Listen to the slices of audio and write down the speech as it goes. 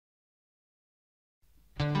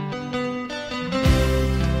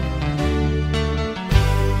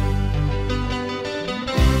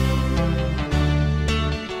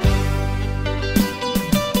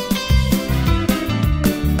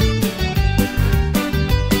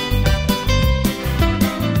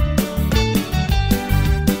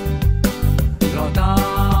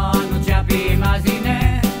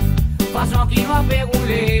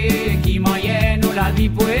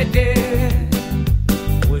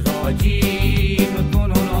Aujourd'hui, nous tous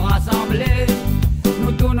nous rassemblés,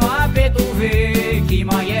 nous tous nous avons trouvé qui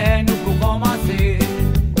moyen nous pour commencer.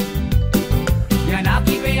 Y'en a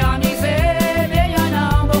qui veulent amuser, mais y'en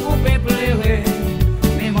a beaucoup qui pleurer.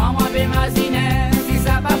 Mais moi, m'imaginer si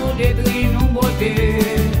ça va vous détruire nos beautés.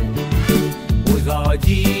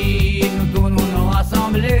 Aujourd'hui, nous tous nous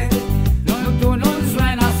rassemblés, nous tous nous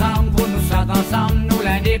joignons ensemble pour nous sortir ensemble, nous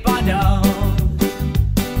l'indépendants.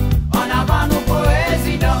 En avant nos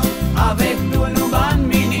présidents, avec tous nos bonnes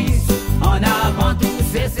ministres, en avant tous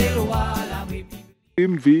ces lois, la République.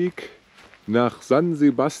 Dem Weg nach San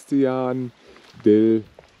Sebastian del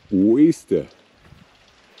Oeste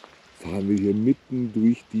fahren wir hier mitten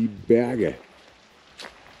durch die Berge.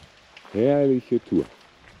 Herrliche Tour.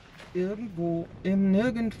 Irgendwo im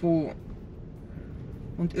Nirgendwo.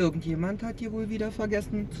 Und irgendjemand hat hier wohl wieder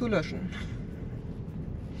vergessen zu löschen.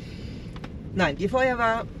 Nein, die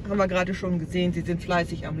Feuerwehr haben wir gerade schon gesehen, sie sind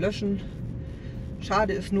fleißig am Löschen.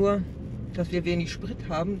 Schade ist nur, dass wir wenig Sprit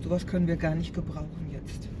haben. Sowas können wir gar nicht gebrauchen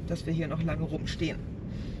jetzt, dass wir hier noch lange rumstehen.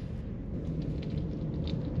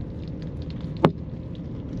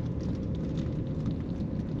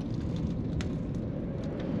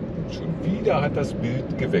 Schon wieder hat das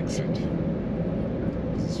Bild gewechselt.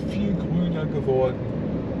 Es ist viel grüner geworden.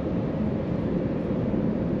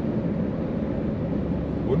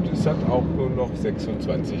 Und es hat auch nur noch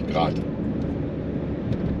 26 Grad.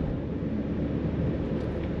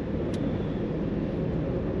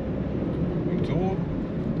 Und so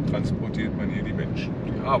transportiert man hier die Menschen.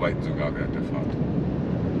 Die arbeiten sogar während der Fahrt.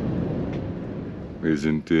 Wir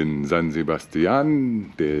sind in San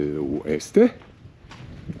Sebastian del Oeste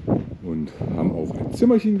und haben auch ein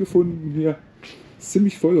Zimmerchen gefunden hier. Ist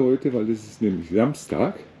ziemlich voll heute, weil es ist nämlich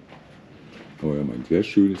Samstag. Aber wir haben ein sehr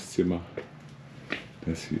schönes Zimmer.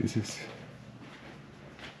 Das hier ist es.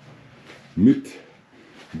 Mit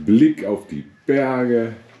Blick auf die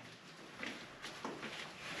Berge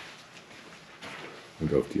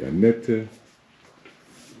und auf die Annette.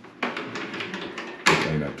 Mit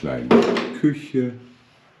einer kleinen Küche.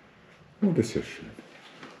 Oh, das ist ja schön.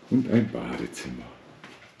 Und ein Badezimmer.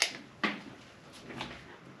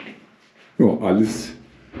 Ja, alles,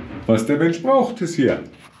 was der Mensch braucht, ist hier.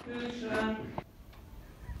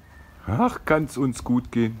 Ach, kann es uns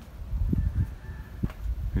gut gehen.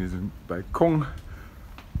 Hier ist ein Balkon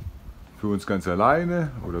für uns ganz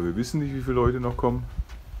alleine. Oder wir wissen nicht, wie viele Leute noch kommen.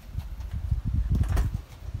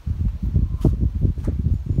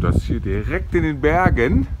 Das hier direkt in den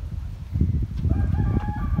Bergen.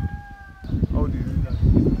 Oh,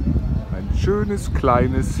 ein schönes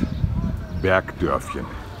kleines Bergdörfchen.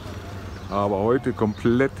 Aber heute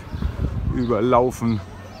komplett überlaufen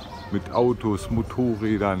mit Autos,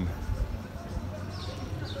 Motorrädern.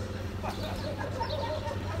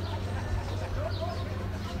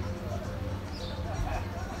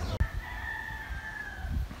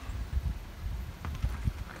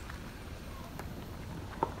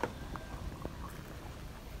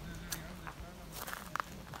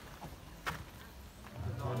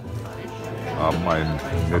 Haben ein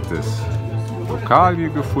nettes Lokal hier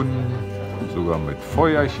gefunden, sogar mit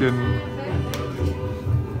Feuerchen.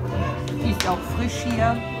 Ist auch frisch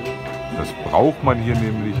hier. Das braucht man hier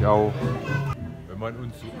nämlich auch. Wenn man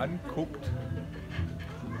uns so anguckt,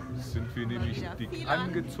 sind wir nämlich dick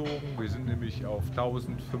angezogen. Wir sind nämlich auf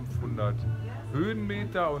 1500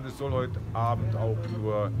 Höhenmeter und es soll heute Abend auch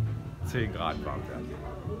nur 10 Grad warm werden.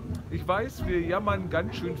 Ich weiß, wir jammern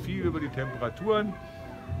ganz schön viel über die Temperaturen.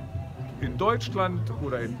 In Deutschland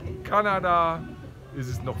oder in Kanada ist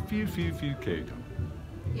es noch viel kälter.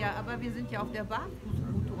 Ja, aber wir sind ja auf der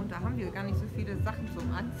Barfußroute und da haben wir gar nicht so viele Sachen zum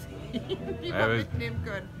Anziehen, die wir mitnehmen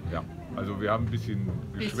können. Ja, also wir haben ein bisschen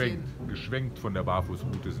geschwenkt von der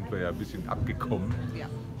Barfußroute, sind wir ja ein bisschen abgekommen. Ja.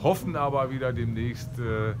 Hoffen aber wieder demnächst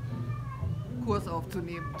Kurs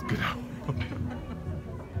aufzunehmen. Genau.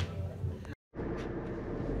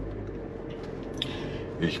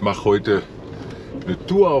 Ich mache heute eine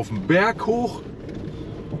Tour auf den Berg hoch.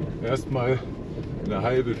 Erstmal eine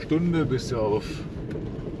halbe Stunde bis auf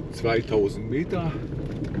 2000 Meter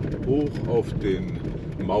hoch auf den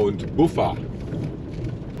Mount Buffer.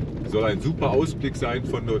 Soll ein super Ausblick sein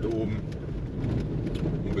von dort oben.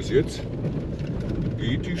 Und bis jetzt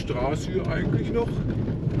geht die Straße hier eigentlich noch.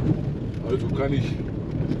 Also kann ich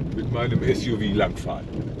mit meinem SUV langfahren.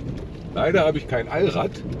 Leider habe ich kein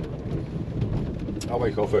Allrad, aber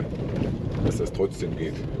ich hoffe, dass das trotzdem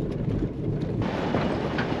geht.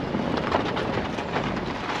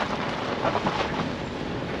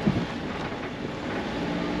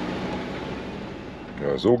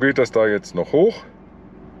 Ja, so geht das da jetzt noch hoch.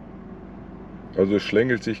 Also es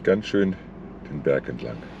schlängelt sich ganz schön den Berg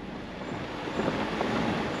entlang.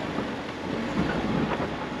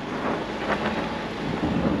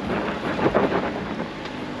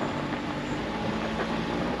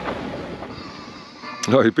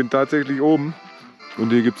 Ja, ich bin tatsächlich oben und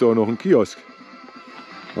hier gibt es auch noch einen Kiosk.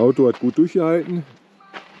 Auto hat gut durchgehalten.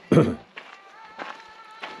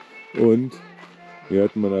 Und hier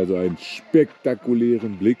hat man also einen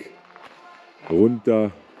spektakulären Blick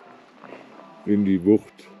runter in die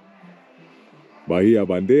Bucht Bahia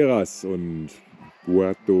Banderas und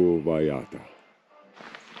Puerto Vallarta.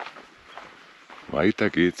 Weiter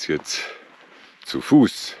geht's jetzt zu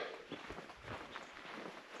Fuß.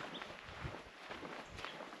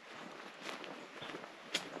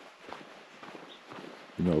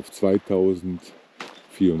 Ich bin auf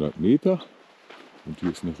 2400 Meter und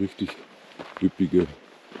hier ist eine richtig üppige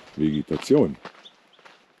Vegetation.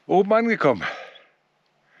 Oben angekommen.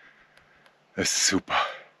 Das ist super.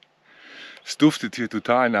 Es duftet hier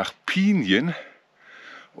total nach Pinien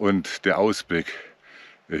und der Ausblick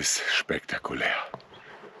ist spektakulär.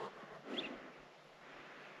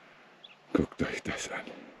 Guckt euch das an.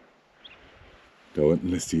 Da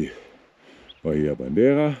unten ist die Bahia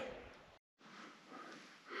Bandera.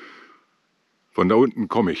 Von da unten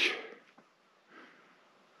komme ich.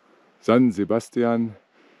 San Sebastian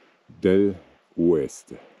del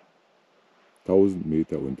Oeste. 1000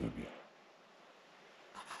 Meter unter mir.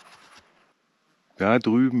 Da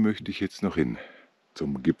drüben möchte ich jetzt noch hin,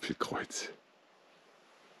 zum Gipfelkreuz.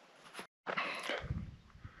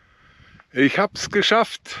 Ich hab's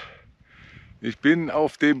geschafft. Ich bin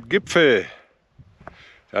auf dem Gipfel.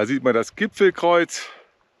 Da sieht man das Gipfelkreuz.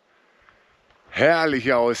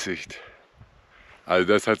 Herrliche Aussicht. Also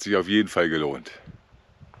das hat sich auf jeden Fall gelohnt.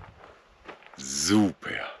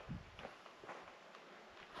 Super.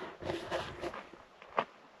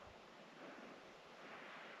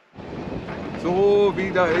 So,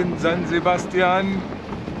 wieder in San Sebastian.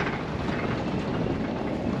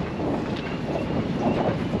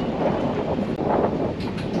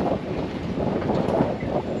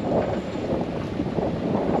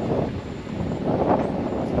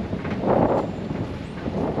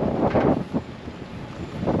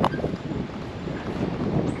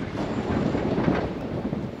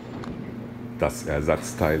 Das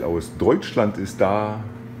Ersatzteil aus Deutschland ist da.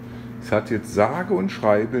 Es hat jetzt sage und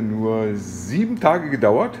schreibe nur 7 Tage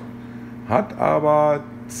gedauert, hat aber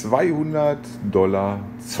 $200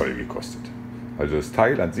 Zoll gekostet. Also das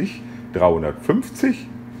Teil an sich 350,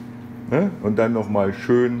 ne? Und dann nochmal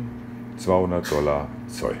schön $200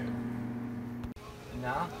 Zoll.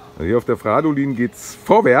 Also hier auf der Fradolin geht es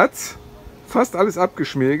vorwärts, fast alles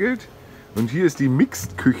abgeschmirgelt. Und hier ist die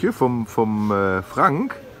Mixed-Küche vom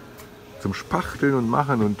Frank. Zum Spachteln und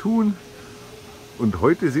Machen und Tun. Und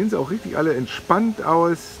heute sehen sie auch richtig alle entspannt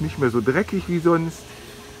aus, nicht mehr so dreckig wie sonst.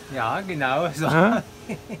 Ja, genau so. Ja?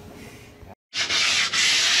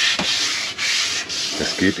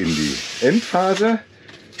 Das geht in die Endphase.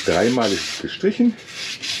 3-mal ist es gestrichen.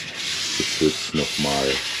 Jetzt wird es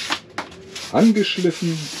nochmal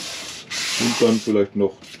angeschliffen und dann vielleicht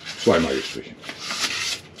noch 2-mal gestrichen.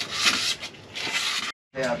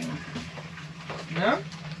 Ja?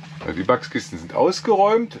 Die Backskisten sind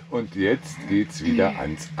ausgeräumt und jetzt geht's wieder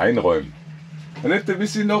ans Einräumen. Annette,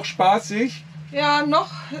 bist du noch spaßig? Ja,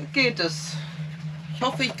 noch geht es. Ich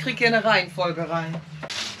hoffe, ich kriege hier eine Reihenfolge rein.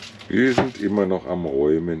 Wir sind immer noch am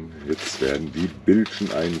Räumen. Jetzt werden die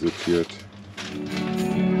Bildchen einsortiert.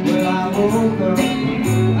 Well, I woke up this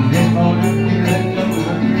morning feeling low,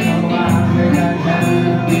 so I think I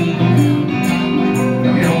can.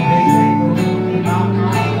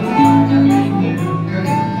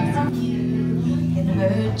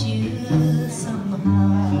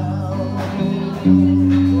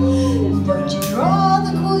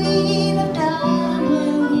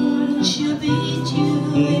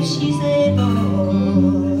 She's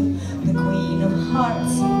able, the queen of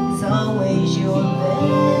hearts is always your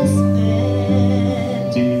best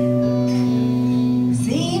bet.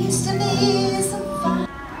 Seems to me some fun.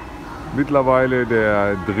 Mittlerweile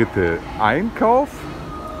der 3. Einkauf.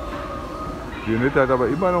 Die Annette hat aber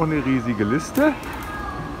immer noch eine riesige Liste.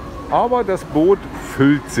 Aber das Boot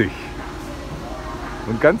füllt sich.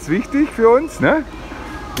 Und ganz wichtig für uns, ne?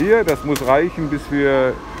 Hier, das muss reichen, bis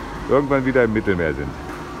wir irgendwann wieder im Mittelmeer sind.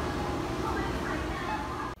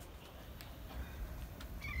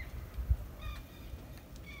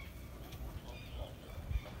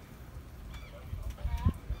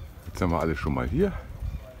 Jetzt haben wir alle schon mal hier.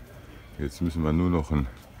 Jetzt müssen wir nur noch einen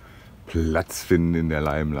Platz finden in der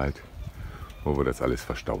Limelight, wo wir das alles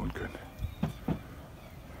verstauen können.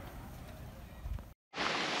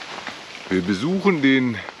 Wir besuchen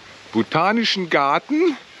den botanischen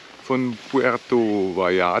Garten von Puerto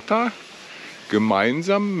Vallarta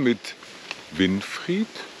gemeinsam mit Winfried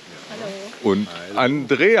und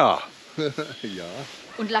Andrea. Ja.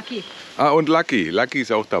 Und Lucky. Ah, und Lucky. Lucky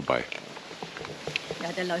ist auch dabei.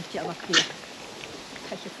 Ja, der läuft ja aber quer.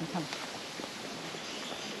 Kann ich jetzt nicht haben.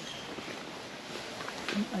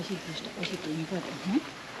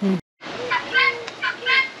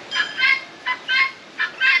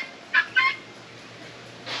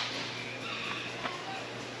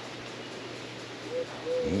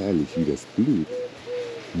 Herrlich, wie das blüht.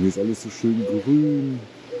 Hier ist alles so schön grün.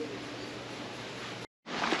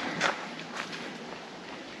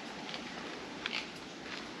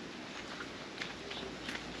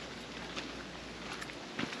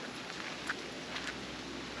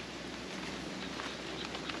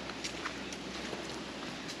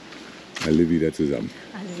 Alle wieder zusammen.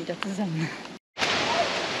 Alle wieder zusammen.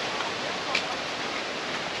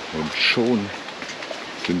 Und schon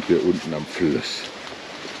sind wir unten am Fluss.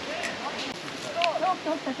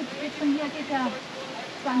 Doch, das geht von hier, geht der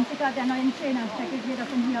 20er, der 19er, der geht wieder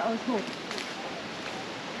von hier aus hoch.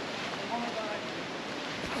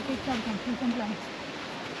 Der geht glaube ich am Fluss entlang.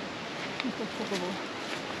 Ich muss jetzt gucken, wo.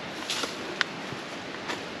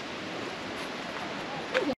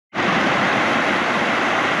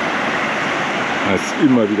 Es ist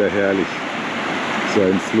immer wieder herrlich, so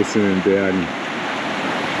ein Fluss in den Bergen.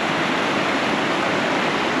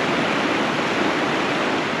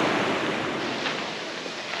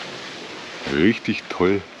 Richtig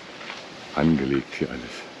toll angelegt hier alles.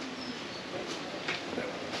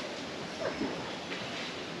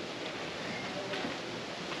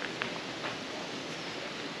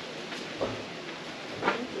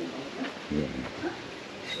 Ja.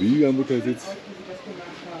 Schwiegermuttersitz,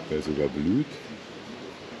 der sogar blüht.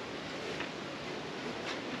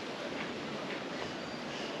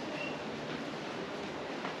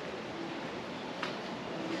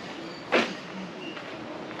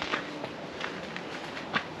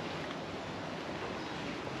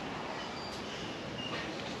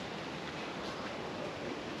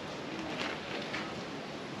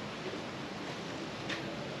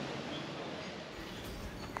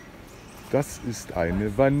 Das ist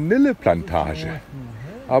eine Vanilleplantage,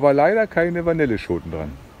 aber leider keine Vanilleschoten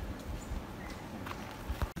dran.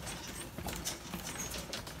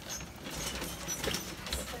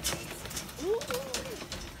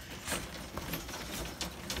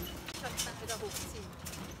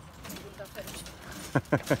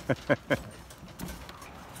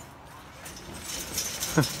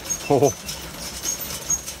 Oh.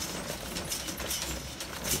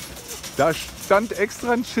 Da stand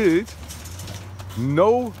extra ein Schild.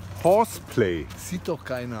 No Horseplay. Sieht doch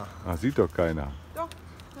keiner. Ah, sieht doch keiner. Doch,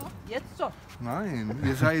 jetzt doch. Nein,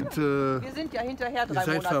 ihr seid, Wir sind ja hinterher 3 ihr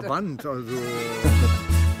seid Monate. verwandt. Also.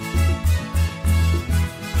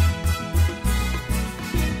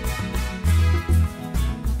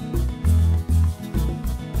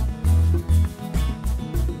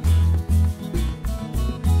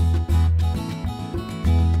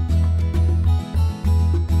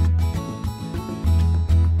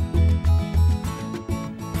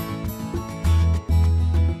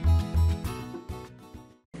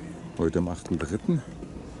 Heute am 8.3.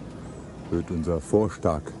 wird unser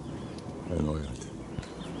Vorschlag erneuert.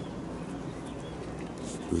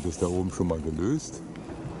 Wird es da oben schon mal gelöst?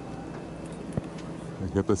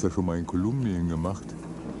 Ich habe das ja schon mal in Kolumbien gemacht.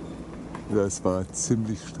 Das war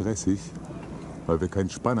ziemlich stressig, weil wir keinen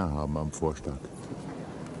Spanner haben am Vorschlag.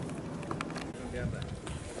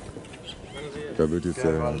 Da wird jetzt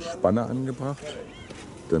der Spanner angebracht,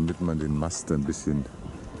 damit man den Mast ein bisschen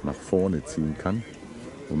nach vorne ziehen kann,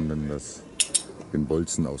 um dann den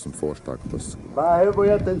Bolzen aus dem Vorschlag rauszuholen. Va, voy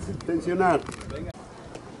a tensionar.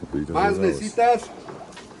 Más necesitas.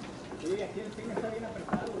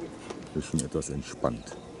 Ist schon etwas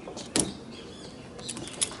entspannt.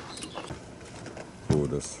 So,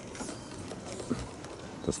 das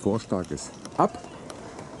Vorschlag ist ab.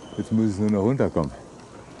 Jetzt muss es nur noch runterkommen.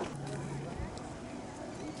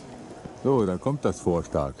 So, dann kommt das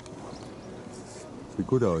Vorschlag. Sieht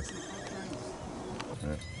gut aus. Ja.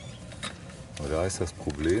 Aber da ist das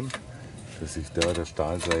Problem, dass sich da das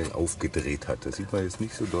Stahlseil aufgedreht hat. Das sieht man jetzt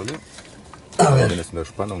nicht so dolle. Aber wenn es in der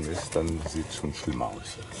Spannung ist, dann sieht es schon schlimmer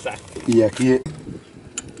aus. Y aquí.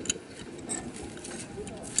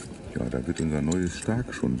 Ja, da wird unser neues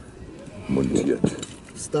Stag schon montiert.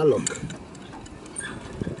 Stalok.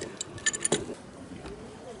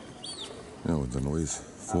 Ja, unser neues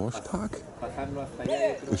Vorstag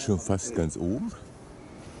ist schon fast ganz oben.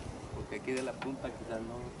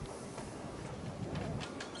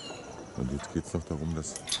 Und jetzt geht es noch darum,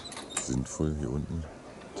 das sinnvoll hier unten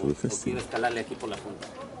zu befestigen.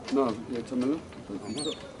 No, échamelo.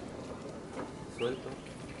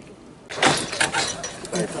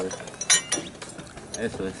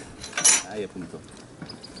 Eso es. Ahí apuntó.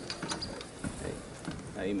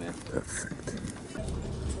 Ahí me. Perfekt.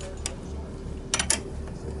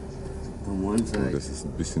 On one side. Das ist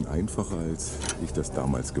ein bisschen einfacher, als ich das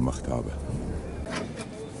damals gemacht habe.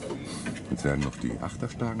 Jetzt werden noch die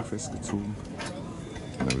Achterstangen festgezogen.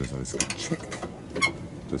 Dann haben wir das alles gecheckt,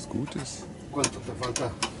 ob das gut ist. ¿Cuánto te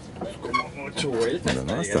falta? Como 8 vueltas. Und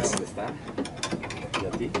dann war's das. ¿Y a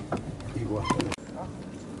ti? Igual.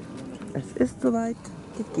 Es ist soweit.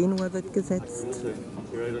 Die Genua wird gesetzt.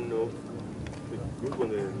 I don't know. Good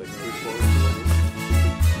one, like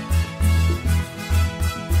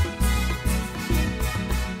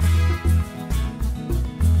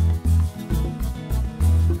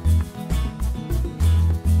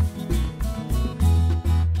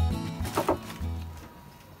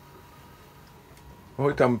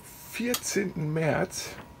Heute am 14. März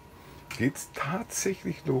geht es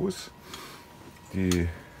tatsächlich los. Die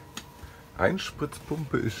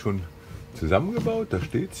Einspritzpumpe ist schon zusammengebaut, da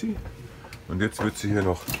steht sie. Und jetzt wird sie hier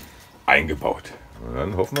noch eingebaut. Und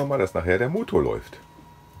dann hoffen wir mal, dass nachher der Motor läuft.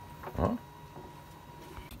 Ja?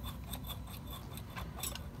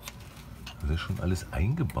 Das ist schon alles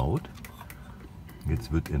eingebaut.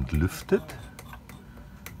 Jetzt wird entlüftet.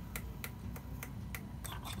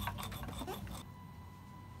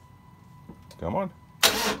 Come on.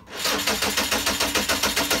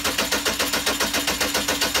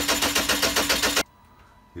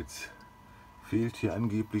 Jetzt fehlt hier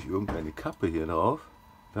angeblich irgendeine Kappe hier drauf.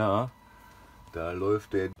 Da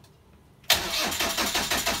läuft der.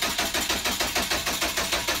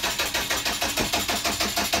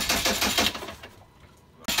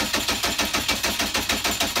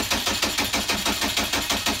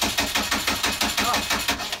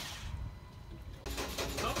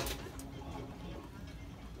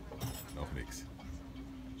 Noch nichts.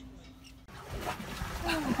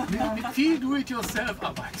 Mit viel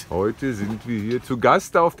Do-it-yourself-Arbeit. Heute sind wir hier zu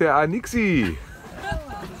Gast auf der Anixi.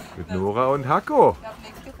 Mit Nora und Hacko. Ich habe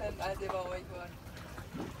nichts gefilmt, als ihr bei euch wart.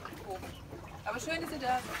 Komisch. Aber schön, dass ihr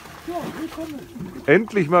da seid.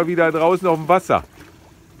 Endlich mal wieder draußen auf dem Wasser.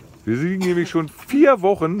 Wir sind nämlich schon 4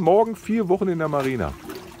 Wochen, morgen 4 Wochen in der Marina.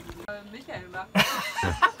 Michael macht.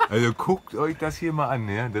 Also guckt euch das hier mal an,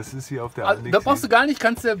 ja? Das ist hier auf der Also, Anixi. da brauchst du gar nicht,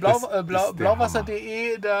 kannst du Das ist der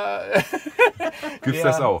blauwasser.de da. Gibt's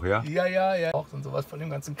das auch, ja? Ja. Auch und sowas von dem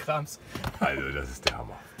ganzen Krams. Also das ist der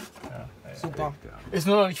Hammer. Super. Ist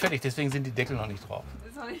nur noch nicht fertig, deswegen sind die Deckel noch nicht drauf.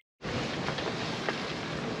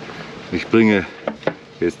 Ich bringe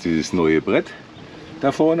jetzt dieses neue Brett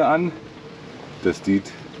da vorne an. Das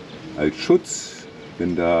dient als Schutz,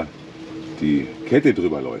 wenn da die Kette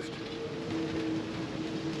drüber läuft.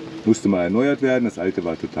 Musste mal erneuert werden, das alte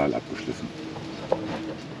war total abgeschliffen.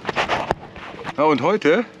 Ja, und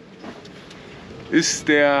heute ist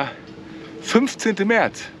der 15.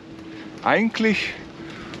 März. Eigentlich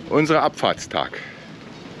unser Abfahrtstag.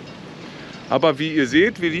 Aber wie ihr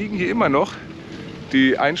seht, wir liegen hier immer noch.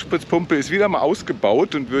 Die Einspritzpumpe ist wieder mal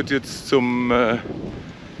ausgebaut und wird jetzt zum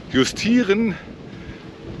Justieren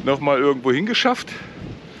noch mal irgendwo hingeschafft.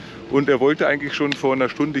 Und er wollte eigentlich schon vor einer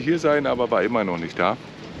Stunde hier sein, aber war immer noch nicht da.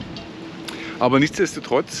 Aber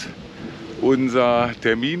nichtsdestotrotz, unser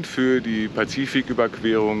Termin für die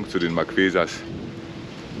Pazifiküberquerung zu den Marquesas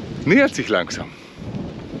nähert sich langsam.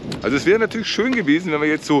 Also es wäre natürlich schön gewesen, wenn wir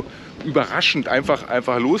jetzt so überraschend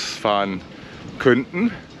einfach losfahren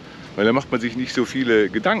könnten, weil da macht man sich nicht so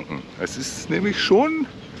viele Gedanken. Es ist nämlich schon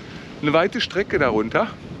eine weite Strecke darunter.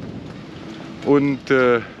 Und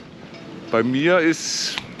bei mir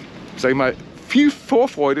ist, sag ich mal, viel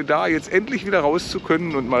Vorfreude da, jetzt endlich wieder raus zu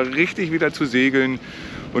können und mal richtig wieder zu segeln.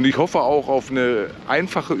 Und ich hoffe auch auf eine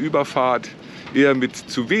einfache Überfahrt, eher mit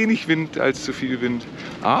zu wenig Wind als zu viel Wind.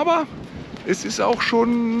 Aber es ist auch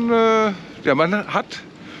schon, ja, man hat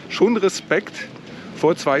schon Respekt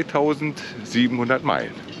vor 2700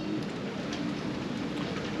 Meilen.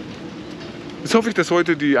 Jetzt hoffe ich, dass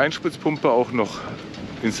heute die Einspritzpumpe auch noch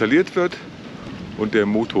installiert wird und der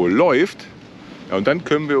Motor läuft. Ja, und dann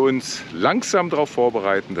können wir uns langsam darauf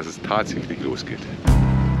vorbereiten, dass es tatsächlich losgeht.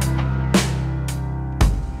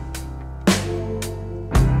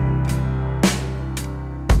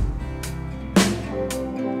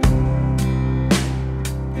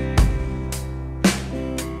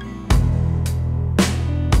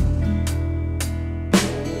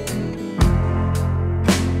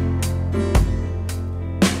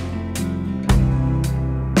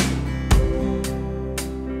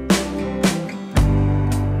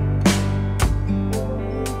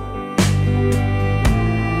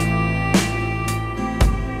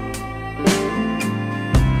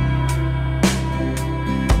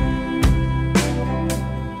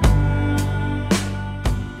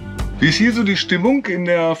 ist hier so die Stimmung in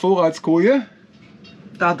der Vorratskoje?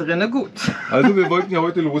 Da drinnen gut. Also wir wollten ja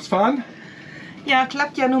heute losfahren. Ja,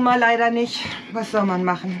 klappt ja nun mal leider nicht. Was soll man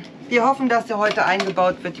machen? Wir hoffen, dass sie heute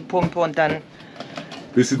eingebaut wird, die Pumpe, und dann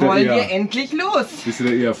wollen wir endlich los. Bist du da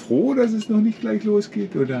eher froh, dass es noch nicht gleich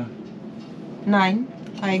losgeht, oder? Nein,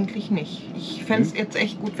 eigentlich nicht. Ich fände es jetzt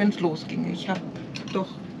echt gut, wenn es losginge.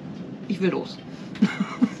 Ich will los.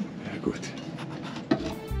 Ja gut.